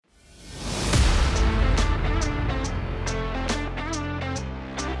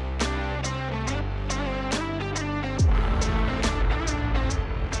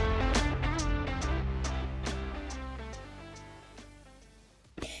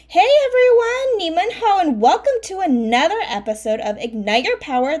你们好, and welcome to another episode of Ignite Your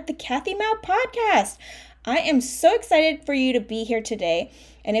Power, the Kathy Mou Podcast. I am so excited for you to be here today.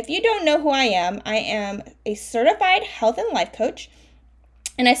 And if you don't know who I am a certified health and life coach,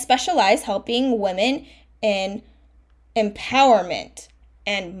 and I specialize helping women in empowerment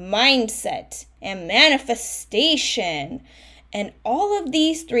and mindset and manifestation. And all of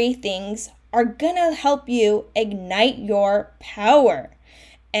these three things are gonna help you ignite your power.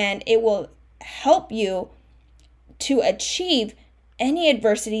 And it will help you to achieve any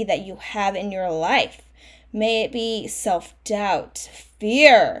adversity that you have in your life. May it be self-doubt,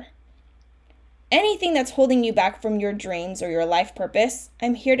 fear, anything that's holding you back from your dreams or your life purpose.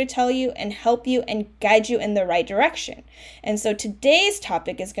 I'm here to tell you and help you and guide you in the right direction. And so today's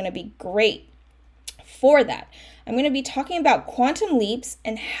topic is going to be great for that. I'm going to be talking about quantum leaps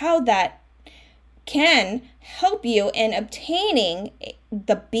and how that can help you in obtaining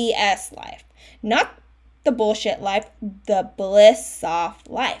the BS life. Not the bullshit life, the Bliss Soft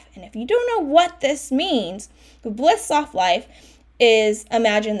Life. And if you don't know what this means, the Bliss Soft Life is,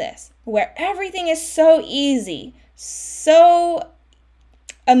 imagine this, where everything is so easy, so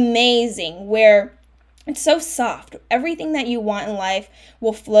amazing, where it's so soft. Everything that you want in life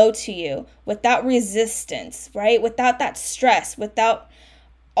will flow to you without resistance, right? Without that stress, without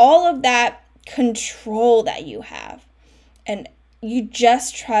all of that control that you have. And you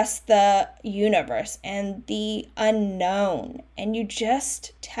just trust the universe and the unknown, and you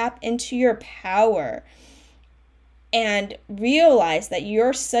just tap into your power and realize that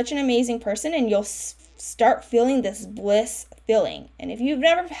you're such an amazing person, and you'll start feeling this bliss feeling. And if you've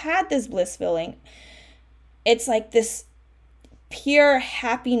never had this bliss feeling, it's like this pure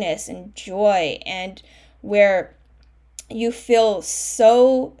happiness and joy, and where you feel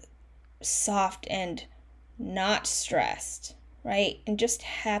so soft and not stressed, right? And just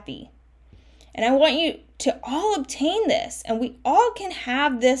happy. And I want you to all obtain this, and we all can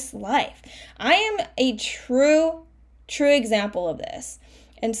have this life. I am a true example of this.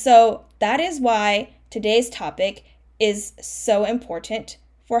 And so that is why today's topic is so important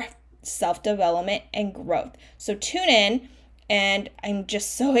for self-development and growth. So tune in, and I'm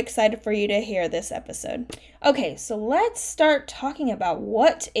just so excited for you to hear this episode. Okay, so let's start talking about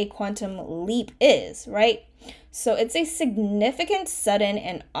what a quantum leap is, right? So it's a significant, sudden,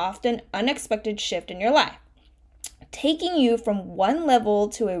 and often unexpected shift in your life, taking you from one level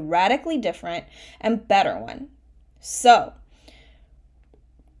to a radically different and better one. So,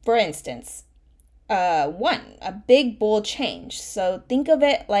 for instance, a big, bold change. So think of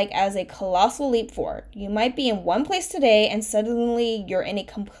it like as a colossal leap forward. You might be in one place today and suddenly you're in a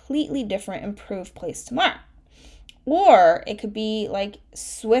completely different, improved place tomorrow. Or it could be like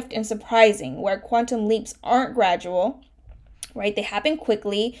swift and surprising, where quantum leaps aren't gradual, right? They happen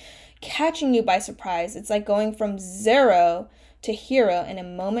quickly, catching you by surprise. It's like going from zero to hero in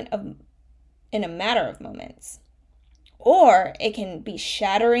a matter of moments. Or it can be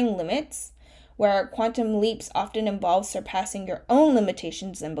shattering limits, where quantum leaps often involve surpassing your own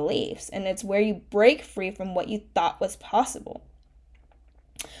limitations and beliefs, and it's where you break free from what you thought was possible.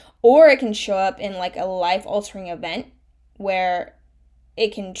 Or it can show up in like a life-altering event, where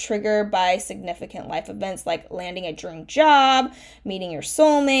it can trigger by significant life events like landing a dream job, meeting your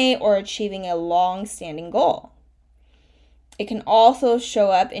soulmate, or achieving a long-standing goal. It can also show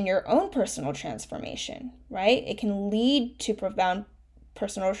up in your own personal transformation, right? It can lead to profound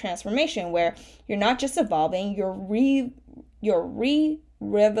personal transformation, where you're not just evolving, you're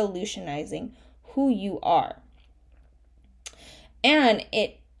revolutionizing who you are. And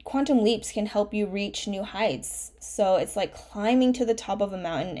quantum leaps can help you reach new heights. So it's like climbing to the top of a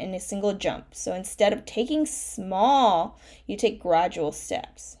mountain in a single jump. So instead of taking small, you take gradual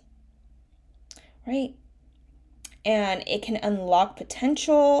steps, right? And it can unlock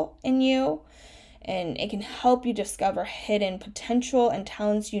potential in you, and it can help you discover hidden potential and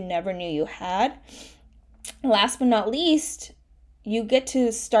talents you never knew you had. Last but not least, you get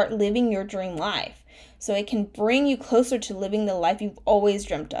to start living your dream life. So it can bring you closer to living the life you've always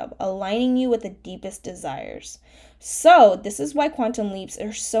dreamt of, aligning you with the deepest desires. So this is why quantum leaps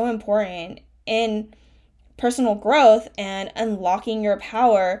are so important in personal growth and unlocking your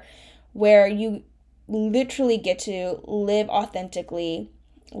power, where you literally get to live authentically,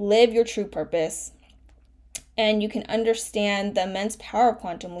 live your true purpose, and you can understand the immense power of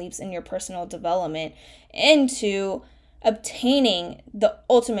quantum leaps in your personal development into obtaining the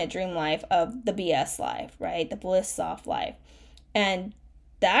ultimate dream life of the BS life, right? The Bliss Soft Life. And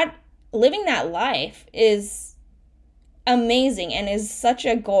that living that life is amazing and is such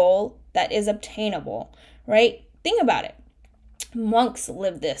a goal that is obtainable, right? Think about it. Monks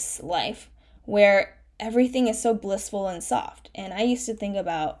live this life. where everything is so blissful and soft. And I used to think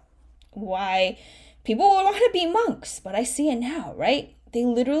about why people would want to be monks, but I see it now, right? They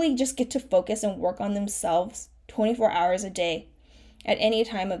literally just get to focus and work on themselves 24 hours a day at any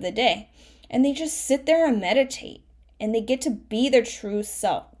time of the day. And they just sit there and meditate, and they get to be their true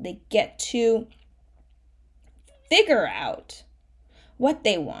self. They get to figure out what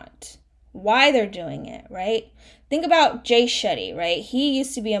they want, why they're doing it, right? Think about Jay Shetty, right? He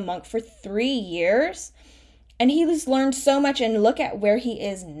used to be a monk for 3 years, and he has learned so much, and look at where he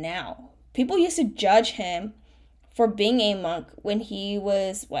is now. People used to judge him for being a monk when he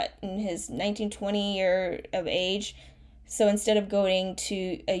was, in his 19-20 year of age. So instead of going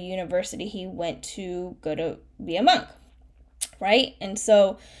to a university, he went to go to be a monk, right? And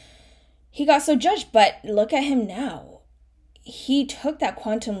so he got so judged, but look at him now. He took that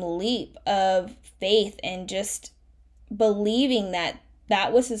quantum leap of faith and just believing that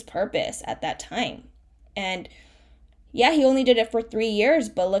that was his purpose at that time. And yeah, he only did it for 3 years,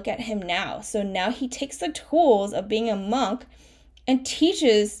 but look at him now. So now he takes the tools of being a monk and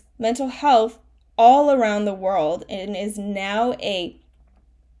teaches mental health all around the world and is now a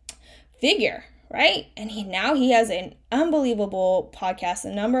figure, right? And he has an unbelievable podcast, the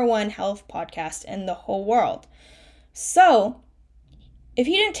 #1 health podcast in the whole world. So if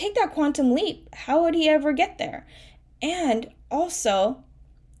he didn't take that quantum leap, how would he ever get there? And also,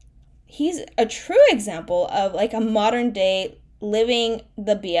 he's a true example of like a modern day living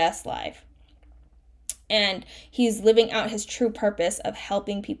the BS life. And he's living out his true purpose of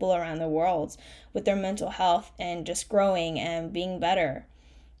helping people around the world with their mental health and just growing and being better.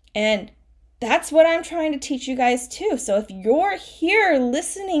 And that's what I'm trying to teach you guys too. So if you're here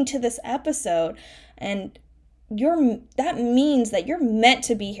listening to this episode and that means that you're meant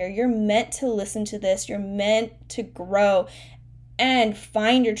to be here. You're meant to listen to this. You're meant to grow and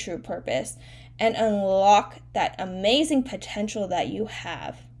find your true purpose and unlock that amazing potential that you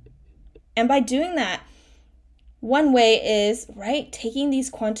have. And by doing that, one way is, right, taking these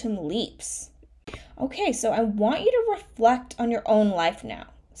quantum leaps. Okay, so I want you to reflect on your own life now.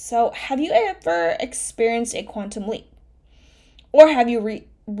 So have you ever experienced a quantum leap? Or have you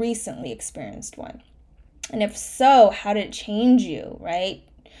recently experienced one? And if so, how did it change you, right?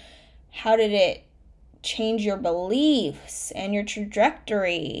 How did it change your beliefs and your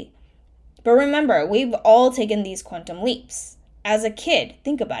trajectory? But remember, we've all taken these quantum leaps. As a kid,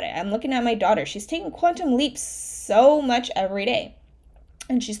 think about it. I'm looking at my daughter. She's taking quantum leaps so much every day.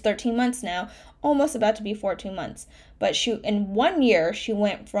 And she's 13 months now, almost about to be 14 months. But in 1 year, she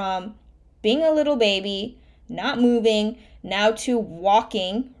went from being a little baby, not moving, now to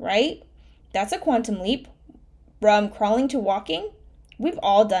walking, right? That's a quantum leap. From crawling to walking, we've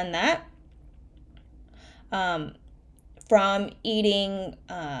all done that. From eating,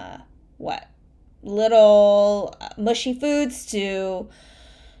 little mushy foods to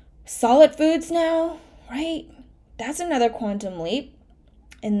solid foods now, right? That's another quantum leap.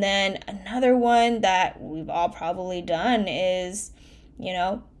 And then another one that we've all probably done is,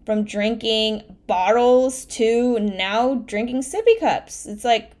 from drinking bottles to now drinking sippy cups. It's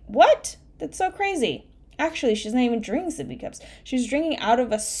like, what? That's so crazy. Actually, she's not even drinking sippy cups. She's drinking out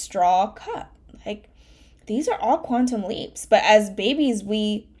of a straw cup. Like, these are all quantum leaps. But as babies,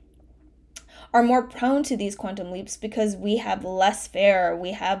 we are more prone to these quantum leaps because we have less fear,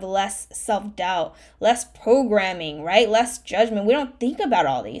 we have less self-doubt, less programming, right? Less judgment. We don't think about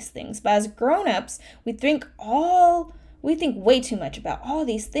all these things. But as grown-ups, we think way too much about all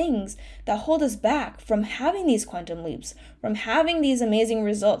these things that hold us back from having these quantum leaps, from having these amazing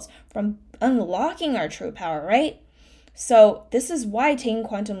results, from unlocking our true power, right? So this is why taking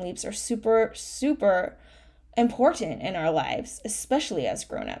quantum leaps are super, super important in our lives, especially as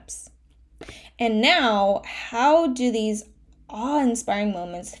grown-ups. And now, how do these awe-inspiring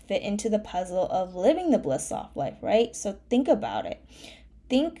moments fit into the puzzle of living the Bliss Soft Life, right? So think about it.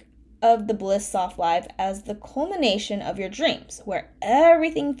 Think of the Bliss Soft Life as the culmination of your dreams, where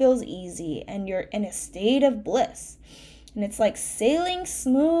everything feels easy and you're in a state of bliss. And it's like sailing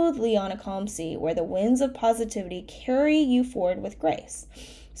smoothly on a calm sea where the winds of positivity carry you forward with grace.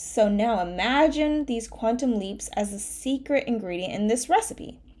 So now imagine these quantum leaps as the secret ingredient in this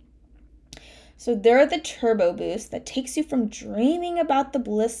recipe. So they're the turbo boost that takes you from dreaming about the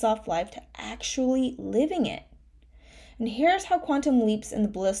Bliss Soft Life to actually living it. And here's how quantum leaps and the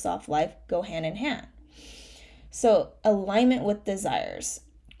Bliss Soft Life go hand in hand. So alignment with desires.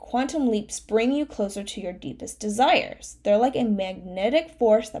 Quantum leaps bring you closer to your deepest desires. They're like a magnetic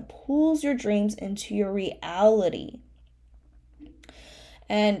force that pulls your dreams into your reality.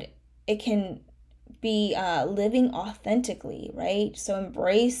 And it can be living authentically, right? So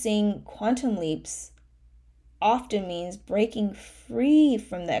embracing quantum leaps often means breaking free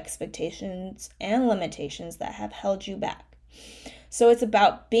from the expectations and limitations that have held you back. So it's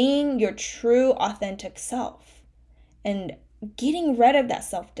about being your true, authentic self and getting rid of that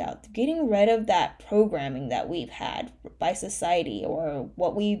self-doubt, getting rid of that programming that we've had by society or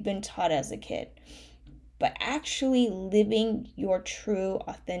what we've been taught as a kid, but actually living your true,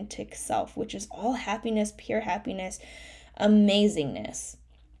 authentic self, which is all happiness, pure happiness, amazingness.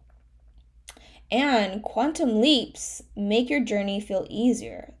 And quantum leaps make your journey feel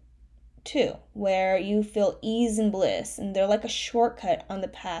easier too, where you feel ease and bliss, and they're like a shortcut on the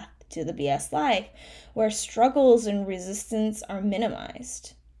path to the BS life, where struggles and resistance are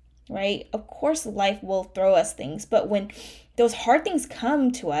minimized, right? Of course, life will throw us things, but when those hard things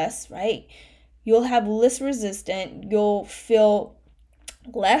come to us, right, you'll have less resistance, you'll feel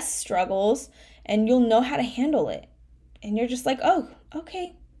less struggles, and you'll know how to handle it. And you're just like, oh,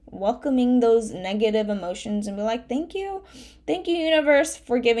 okay, welcoming those negative emotions and be like, thank you, universe,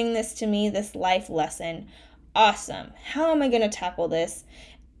 for giving this to me, this life lesson. Awesome. How am I going to tackle this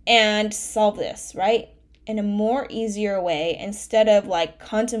and solve this, right? In a more easier way, instead of like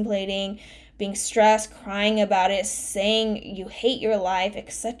contemplating, being stressed, crying about it, saying you hate your life,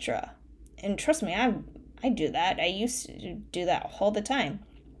 etc. And trust me, I do that. I used to do that all the time.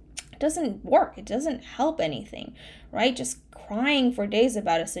 It doesn't work. It doesn't help anything, right? Just crying for days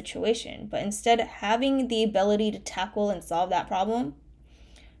about a situation. But instead of having the ability to tackle and solve that problem,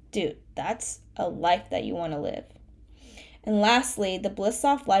 dude, that's a life that you want to live. And lastly, the Bliss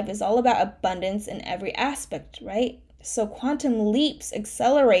Soft Life is all about abundance in every aspect, right? So quantum leaps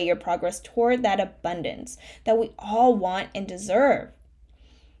accelerate your progress toward that abundance that we all want and deserve.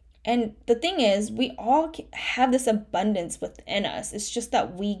 And the thing is, we all have this abundance within us. It's just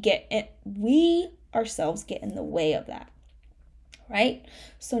that we ourselves get in the way of that, right?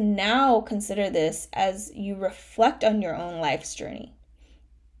 So now consider this as you reflect on your own life's journey,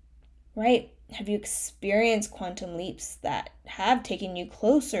 right? Have you experienced quantum leaps that have taken you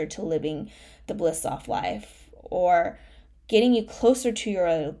closer to living the Bliss Soft Life, or getting you closer to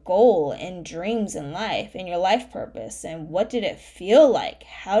your goal and dreams in life and your life purpose? And what did it feel like?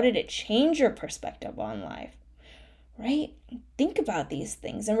 How did it change your perspective on life? Right? Think about these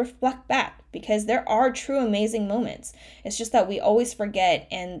things and reflect back, because there are true amazing moments. It's just that we always forget,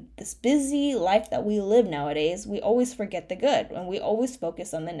 and this busy life that we live nowadays, we always forget the good and we always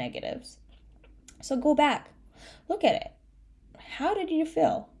focus on the negatives. So go back, look at it. How did you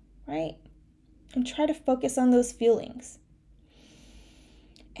feel? Right? And try to focus on those feelings.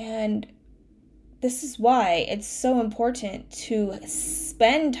 And this is why it's so important to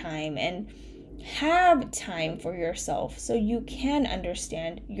spend time and have time for yourself so you can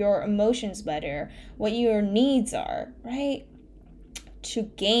understand your emotions better, what your needs are, right? To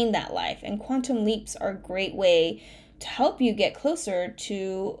gain that life. And quantum leaps are a great way to help you get closer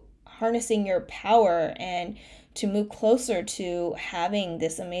to harnessing your power and to move closer to having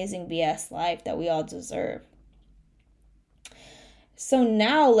this amazing BS life that we all deserve. So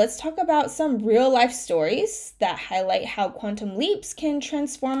now let's talk about some real life stories that highlight how quantum leaps can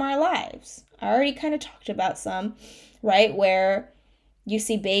transform our lives. I already kind of talked about some, right? Where you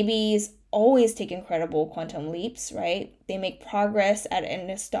see babies always take incredible quantum leaps, right? They make progress at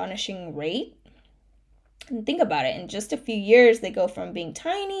an astonishing rate. And think about it. In just a few years, they go from being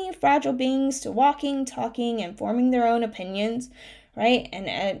tiny, fragile beings to walking, talking, and forming their own opinions, right?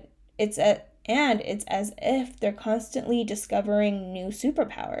 And it's as if they're constantly discovering new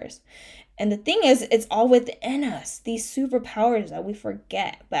superpowers. And the thing is, it's all within us, these superpowers that we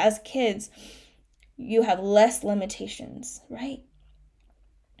forget. But as kids, you have less limitations, right?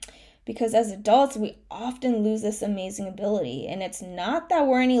 Because as adults, we often lose this amazing ability. And it's not that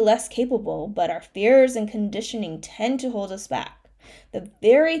we're any less capable, but our fears and conditioning tend to hold us back. The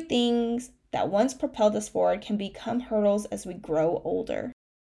very things that once propelled us forward can become hurdles as we grow older.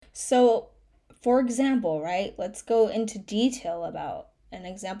 So, for example, right, let's go into detail about an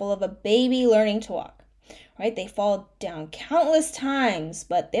example of a baby learning to walk, right? They fall down countless times,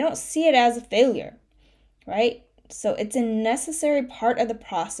 but they don't see it as a failure, right? So it's a necessary part of the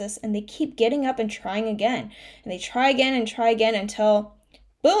process, and they keep getting up and trying again. And they try again until,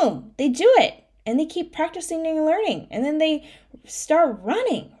 boom, they do it. And they keep practicing and learning. And then they start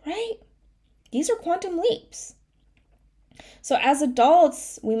running, right? These are quantum leaps. So as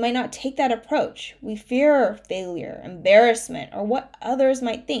adults, we might not take that approach. We fear failure, embarrassment, or what others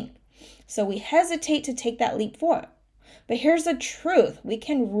might think. So we hesitate to take that leap forward. But here's the truth. We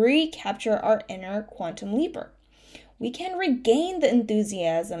can recapture our inner quantum leaper. we can regain the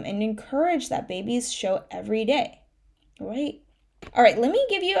enthusiasm and encourage that babies show every day, right? All right, let me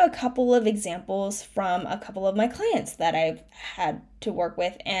give you a couple of examples from a couple of my clients that I've had to work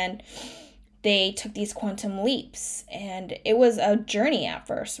with, and they took these quantum leaps, and it was a journey at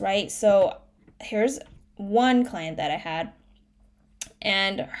first, right? So here's one client that I had,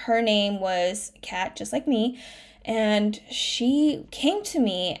 and her name was Kat, just like me, and she came to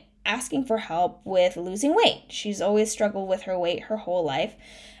me asking for help with losing weight. She's always struggled with her weight her whole life,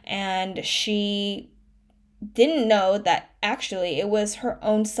 and she didn't know that actually it was her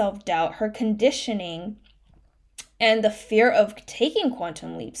own self-doubt, her conditioning, and the fear of taking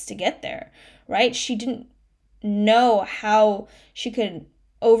quantum leaps to get there, right? She didn't know how she could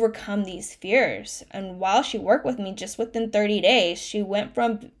overcome these fears. And while she worked with me, just within 30 days, she went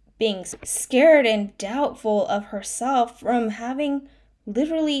from being scared and doubtful of herself from having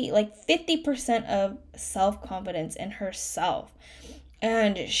literally like 50% of self-confidence in herself.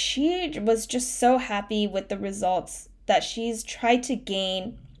 And she was just so happy with the results that she's tried to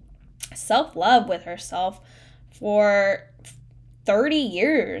gain self-love with herself for 30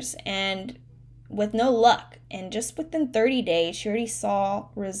 years and with no luck. And just within 30 days, she already saw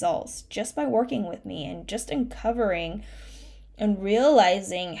results just by working with me and just uncovering and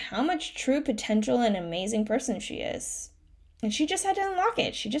realizing how much true potential and amazing person she is. And she just had to unlock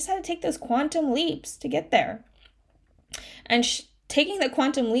it. She just had to take those quantum leaps to get there. And taking the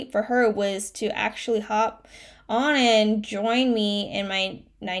quantum leap for her was to actually hop on and join me in my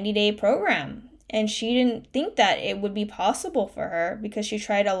 90-day program. And she didn't think that it would be possible for her because she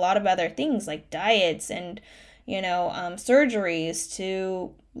tried a lot of other things like diets and, surgeries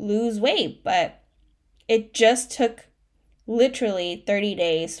to lose weight. But it just took literally 30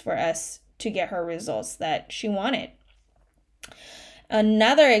 days for us to get her results that she wanted.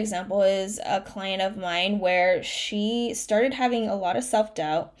 Another example is a client of mine where she started having a lot of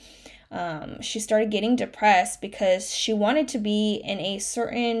self-doubt. She started getting depressed because she wanted to be in a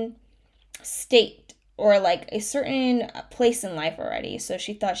certain state or like a certain place in life already. So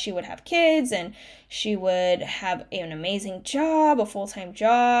she thought she would have kids and she would have an amazing job, a full-time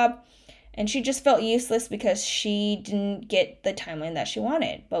job. And she just felt useless because she didn't get the timeline that she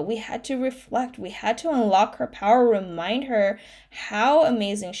wanted. But we had to reflect. We had to unlock her power, remind her how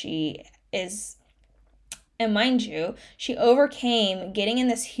amazing she is. And mind you, she overcame getting in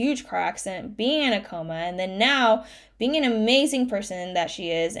this huge car accident, being in a coma, and then now being an amazing person that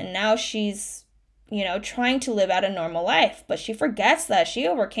she is. And now she's, trying to live out a normal life. But she forgets that she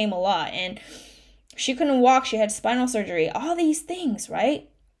overcame a lot. And she couldn't walk. She had spinal surgery. All these things, right?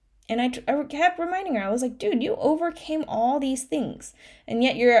 And I kept reminding her, I was like, dude, you overcame all these things. And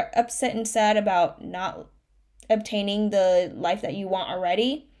yet you're upset and sad about not obtaining the life that you want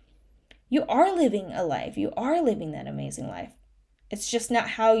already. You are living a life. You are living that amazing life. It's just not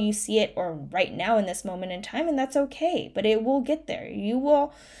how you see it or right now in this moment in time. And that's okay. But it will get there. You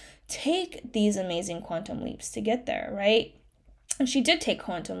will take these amazing quantum leaps to get there, right? And she did take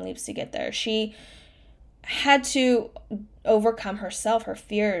quantum leaps to get there. She had to overcome herself, her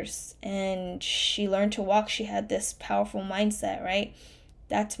fears, and she learned to walk. She had this powerful mindset, right?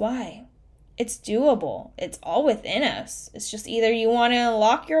 That's why. It's doable. It's all within us. It's just either you want to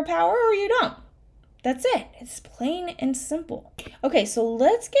unlock your power or you don't. That's it. It's plain and simple. Okay, so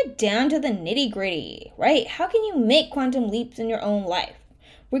let's get down to the nitty-gritty, right? How can you make quantum leaps in your own life?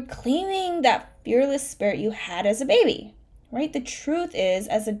 Reclaiming that fearless spirit you had as a baby, right? The truth is,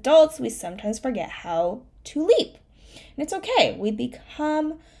 as adults, we sometimes forget how to leap. And it's okay. We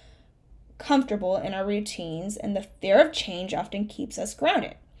become comfortable in our routines, and the fear of change often keeps us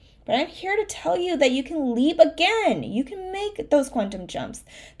grounded. But I'm here to tell you that you can leap again. You can make those quantum jumps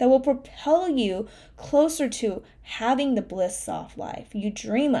that will propel you closer to having the Bliss Soft Life you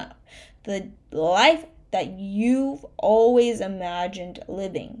dream of, the life that you've always imagined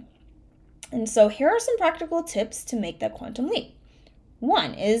living. And so here are some practical tips to make that quantum leap.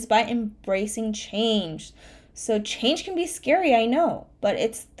 One is by embracing change. So change can be scary, I know, but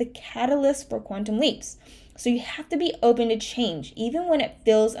it's the catalyst for quantum leaps. So you have to be open to change, even when it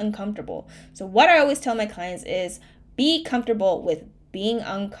feels uncomfortable. So what I always tell my clients is be comfortable with being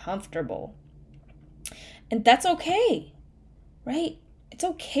uncomfortable. And that's okay, right? It's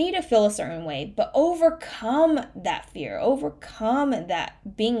okay to feel a certain way, but overcome that fear, overcome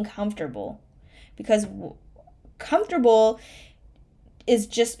that being comfortable. Because comfortable is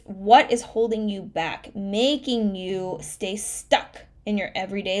just what is holding you back, making you stay stuck in your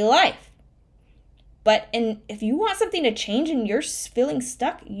everyday life. But if you want something to change and you're feeling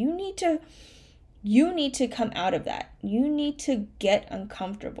stuck, you need to come out of that. You need to get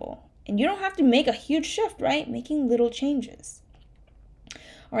uncomfortable. And you don't have to make a huge shift, right? Making little changes.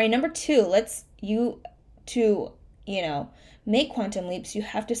 All right, number 2, make quantum leaps, you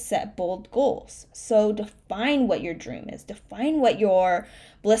have to set bold goals. So define what your dream is. Define what your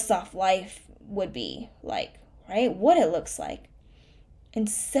Bliss Soft Life would be like, right? What it looks like. And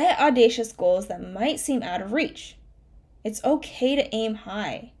set audacious goals that might seem out of reach. It's okay to aim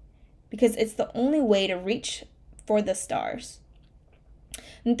high because it's the only way to reach for the stars.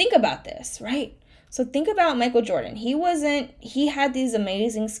 And think about this, right? So think about Michael Jordan. He had these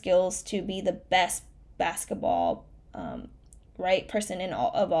amazing skills to be the best basketball person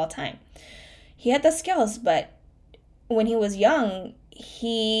of all time. He had the skills, but when he was young,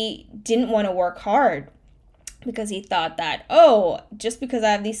 he didn't want to work hard because he thought that, just because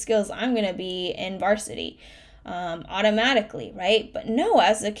I have these skills, I'm going to be in varsity automatically, right? But no,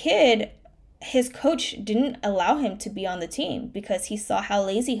 as a kid, his coach didn't allow him to be on the team because he saw how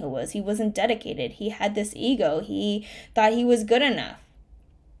lazy he was. He wasn't dedicated. He had this ego. He thought he was good enough.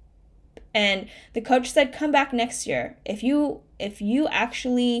 And the coach said, come back next year. If you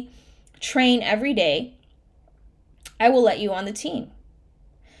actually train every day, I will let you on the team.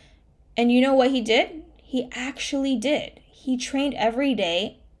 And you know what he did? He actually did. He trained every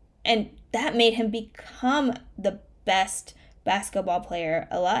day, and that made him become the best basketball player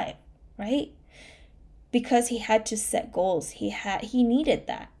alive, right? Because he had to set goals. He needed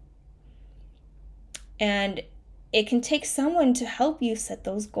that. And it can take someone to help you set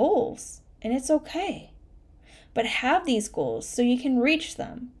those goals, and it's okay. But have these goals so you can reach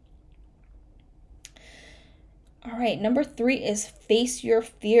them. All right, number 3 is face your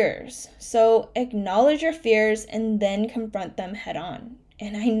fears. So acknowledge your fears and then confront them head on.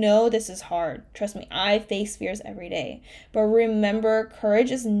 And I know this is hard. Trust me, I face fears every day. But remember, courage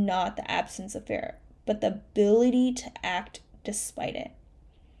is not the absence of fear, but the ability to act despite it.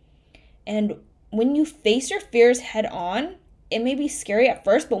 And when you face your fears head on, it may be scary at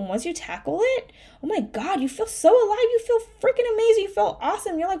first, but once you tackle it, oh my God, you feel so alive. You feel freaking amazing. You feel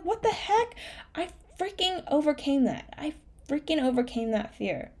awesome. You're like, what the heck? I freaking overcame that. I freaking overcame that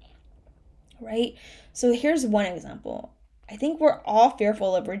fear, right? So here's one example. I think we're all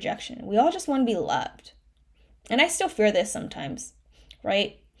fearful of rejection. We all just want to be loved. And I still fear this sometimes,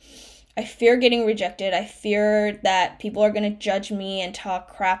 right? I fear getting rejected. I fear that people are going to judge me and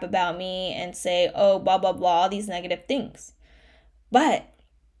talk crap about me and say, oh, blah, blah, blah, all these negative things. But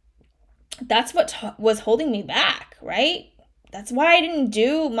that's what was holding me back, right? That's why I didn't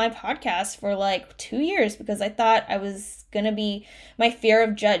do my podcast for like 2 years, because I thought I was going to be my fear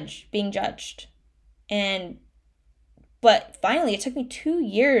of being judged. But finally, it took me 2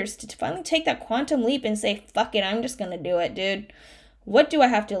 years to finally take that quantum leap and say, fuck it, I'm just going to do it, dude. What do I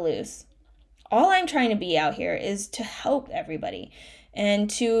have to lose? All I'm trying to be out here is to help everybody and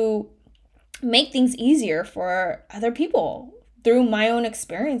to make things easier for other people through my own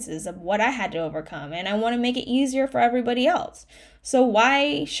experiences of what I had to overcome. And I want to make it easier for everybody else. So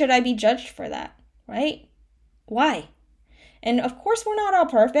why should I be judged for that, right? Why? And of course, we're not all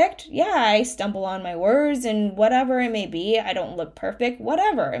perfect. Yeah, I stumble on my words and whatever it may be. I don't look perfect,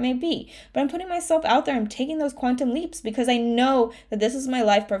 whatever it may be. But I'm putting myself out there. I'm taking those quantum leaps because I know that this is my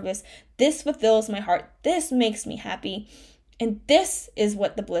life purpose. This fulfills my heart. This makes me happy. And this is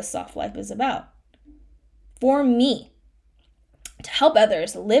what the Bliss Soft Life is about. For me, to help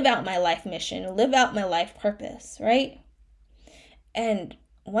others live out my life mission, live out my life purpose, right? And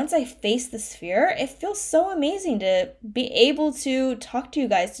once I face this fear, it feels so amazing to be able to talk to you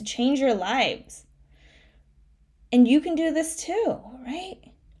guys, to change your lives. And you can do this too, right?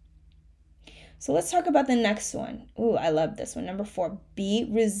 So let's talk about the next one. Ooh, I love this one. Number 4, be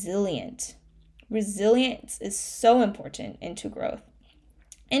resilient. Resilience is so important into growth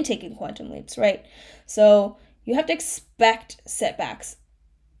and taking quantum leaps, right? So you have to expect setbacks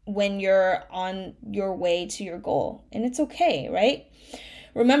when you're on your way to your goal. And it's okay, right?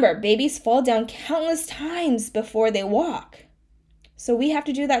 Remember, babies fall down countless times before they walk. So we have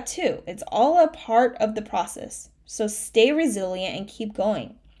to do that too. It's all a part of the process. So stay resilient and keep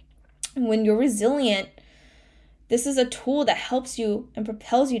going. And when you're resilient, this is a tool that helps you and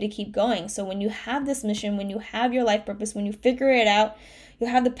propels you to keep going. So when you have this mission, when you have your life purpose, when you figure it out, you'll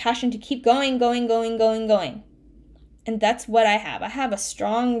have the passion to keep going. And that's what I have. I have a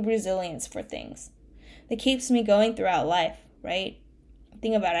strong resilience for things that keeps me going throughout life, right?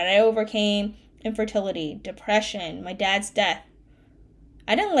 Think about it. I overcame infertility, depression, my dad's death.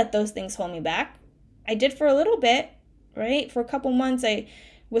 I didn't let those things hold me back. I did for a little bit, right? For a couple months, I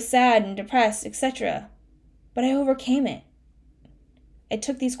was sad and depressed, etc. But I overcame it. I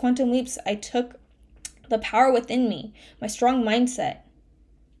took these quantum leaps. I took the power within me, my strong mindset,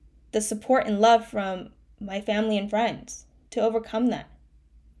 the support and love from my family and friends to overcome that.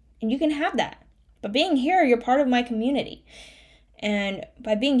 And you can have that. But being here, you're part of my community. And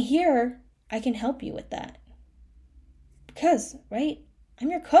by being here, I can help you with that. Because, right,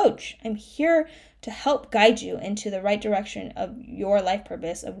 I'm your coach. I'm here to help guide you into the right direction of your life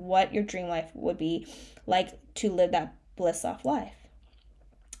purpose, of what your dream life would be like to live that Bliss Soft Life.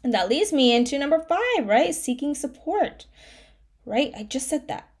 And that leads me into number 5, right? Seeking support, right? I just said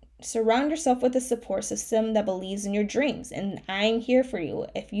that. Surround yourself with a support system that believes in your dreams, and I'm here for you.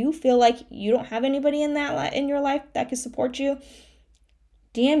 If you feel like you don't have anybody in your life that can support you,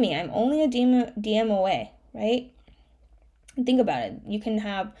 DM me. I'm only a DM away, right? And think about it. You can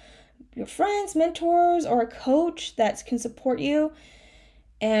have your friends, mentors, or a coach that can support you.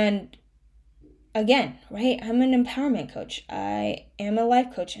 And again, right, I'm an empowerment coach. I am a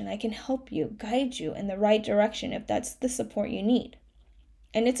life coach, and I can help you, guide you in the right direction if that's the support you need.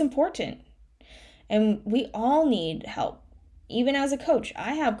 And it's important. And we all need help. Even as a coach,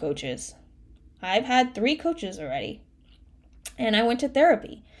 I have coaches. I've had 3 coaches already. And I went to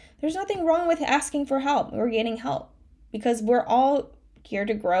therapy. There's nothing wrong with asking for help or getting help, because we're all here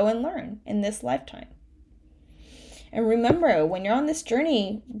to grow and learn in this lifetime. And remember, when you're on this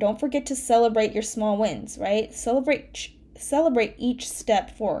journey, don't forget to celebrate your small wins, right? Celebrate each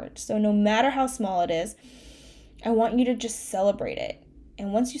step forward. So no matter how small it is, I want you to just celebrate it.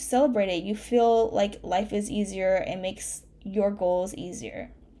 And once you celebrate it, you feel like life is easier and makes your goals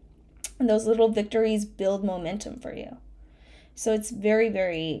easier. And those little victories build momentum for you. So it's very,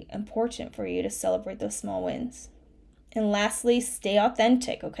 very important for you to celebrate those small wins. And lastly, stay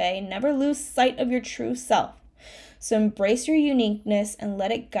authentic, okay? Never lose sight of your true self. So embrace your uniqueness and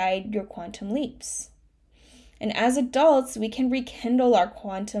let it guide your quantum leaps. And as adults, we can rekindle our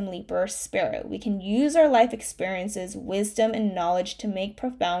quantum leaper spirit. We can use our life experiences, wisdom, and knowledge to make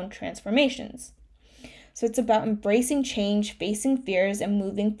profound transformations. So it's about embracing change, facing fears, and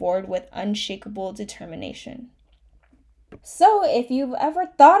moving forward with unshakable determination. So if you've ever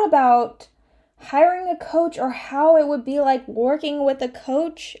thought about hiring a coach or how it would be like working with a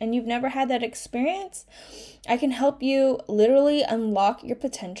coach and you've never had that experience, I can help you literally unlock your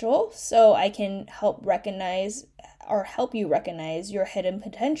potential. So I can help you recognize your hidden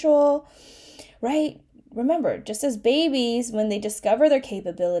potential, right? Remember, just as babies, when they discover their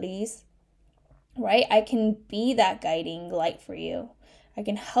capabilities, right, I can be that guiding light for you. I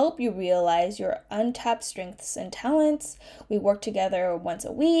can help you realize your untapped strengths and talents. We work together once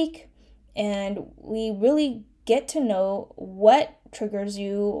a week, and we really get to know what triggers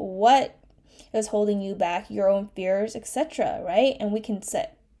you, what is holding you back, your own fears, etc., right? And we can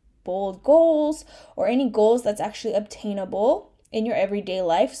set bold goals or any goals that's actually obtainable in your everyday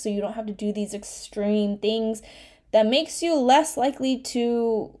life, so you don't have to do these extreme things that makes you less likely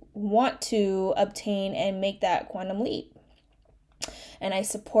to want to obtain and make that quantum leap. And I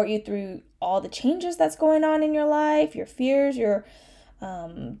support you through all the changes that's going on in your life, your fears, your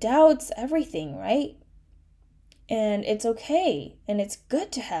doubts, everything, right? And it's okay. And it's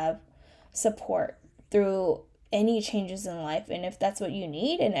good to have support through any changes in life. And if that's what you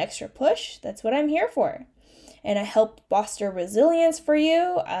need, an extra push, that's what I'm here for. And I help foster resilience for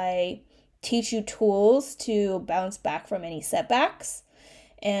you. I teach you tools to bounce back from any setbacks.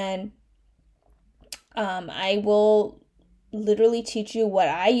 And I will literally teach you what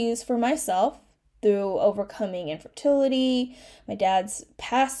I use for myself through overcoming infertility, my dad's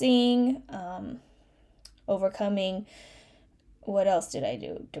passing, overcoming, what else did I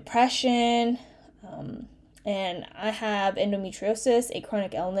do? Depression, and I have endometriosis, a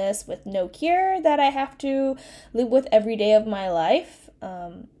chronic illness with no cure that I have to live with every day of my life.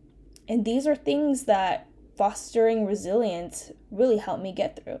 And these are things that fostering resilience really helped me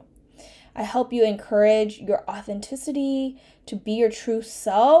get through. I help you encourage your authenticity, to be your true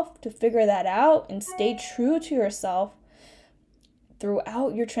self, to figure that out and stay true to yourself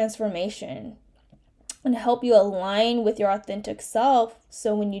throughout your transformation, and help you align with your authentic self.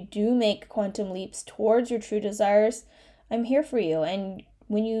 So when you do make quantum leaps towards your true desires, I'm here for you. And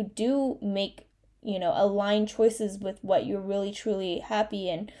when you do make, align choices with what you're really truly happy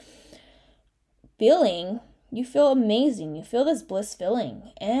and feeling, you feel amazing. You feel this bliss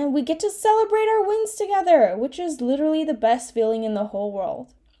feeling. And we get to celebrate our wins together, which is literally the best feeling in the whole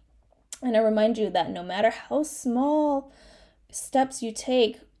world. And I remind you that no matter how small steps you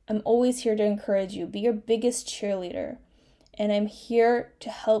take, I'm always here to encourage you. Be your biggest cheerleader. And I'm here to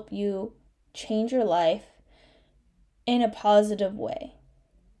help you change your life in a positive way.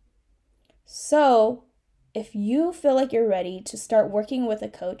 So, if you feel like you're ready to start working with a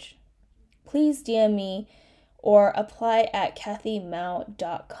coach, please DM me or apply at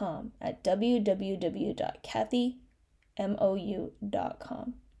kathymou.com at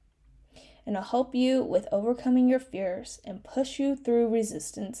www.kathymou.com. And I'll help you with overcoming your fears and push you through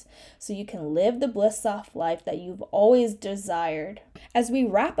resistance so you can live the Bliss Soft life that you've always desired. As we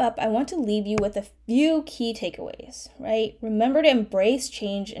wrap up, I want to leave you with a few key takeaways, right? Remember to embrace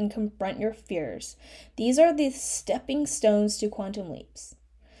change and confront your fears. These are the stepping stones to quantum leaps.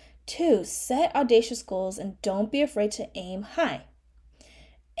 2, set audacious goals and don't be afraid to aim high.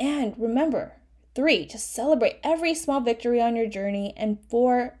 And remember, 3, to celebrate every small victory on your journey. And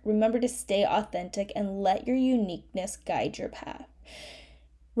 4, remember to stay authentic and let your uniqueness guide your path.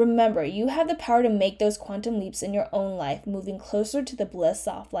 Remember, you have the power to make those quantum leaps in your own life, moving closer to the Bliss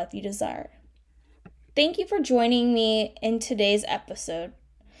Soft life you desire. Thank you for joining me in today's episode.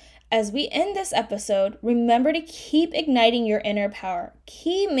 As we end this episode, remember to keep igniting your inner power,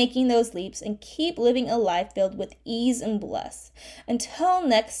 keep making those leaps, and keep living a life filled with ease and bliss. Until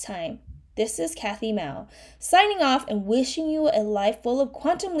next time, this is Kathy Mou, signing off and wishing you a life full of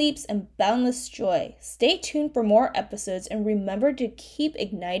quantum leaps and boundless joy. Stay tuned for more episodes and remember to keep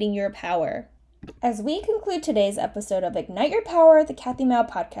igniting your power. As we conclude today's episode of Ignite Your Power, the Kathy Mou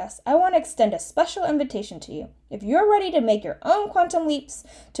Podcast, I want to extend a special invitation to you. If you're ready to make your own quantum leaps,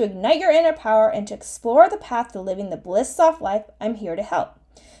 to ignite your inner power, and to explore the path to living the Bliss Soft life, I'm here to help.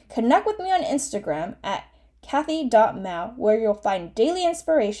 Connect with me on Instagram at kathy.mou, where you'll find daily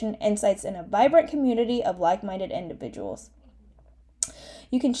inspiration, insights, and a vibrant community of like-minded individuals.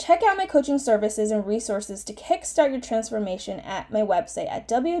 You can check out my coaching services and resources to kickstart your transformation at my website at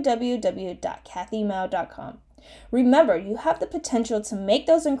www.kathymou.com. Remember, you have the potential to make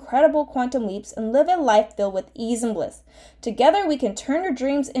those incredible quantum leaps and live a life filled with ease and bliss. Together, we can turn your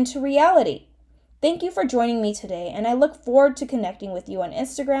dreams into reality. Thank you for joining me today, and I look forward to connecting with you on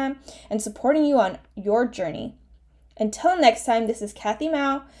Instagram and supporting you on your journey. Until next time, this is Kathy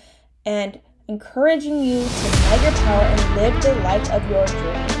Mou, and encouraging you to ignite your power and live the life of your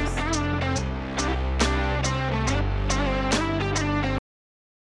dreams.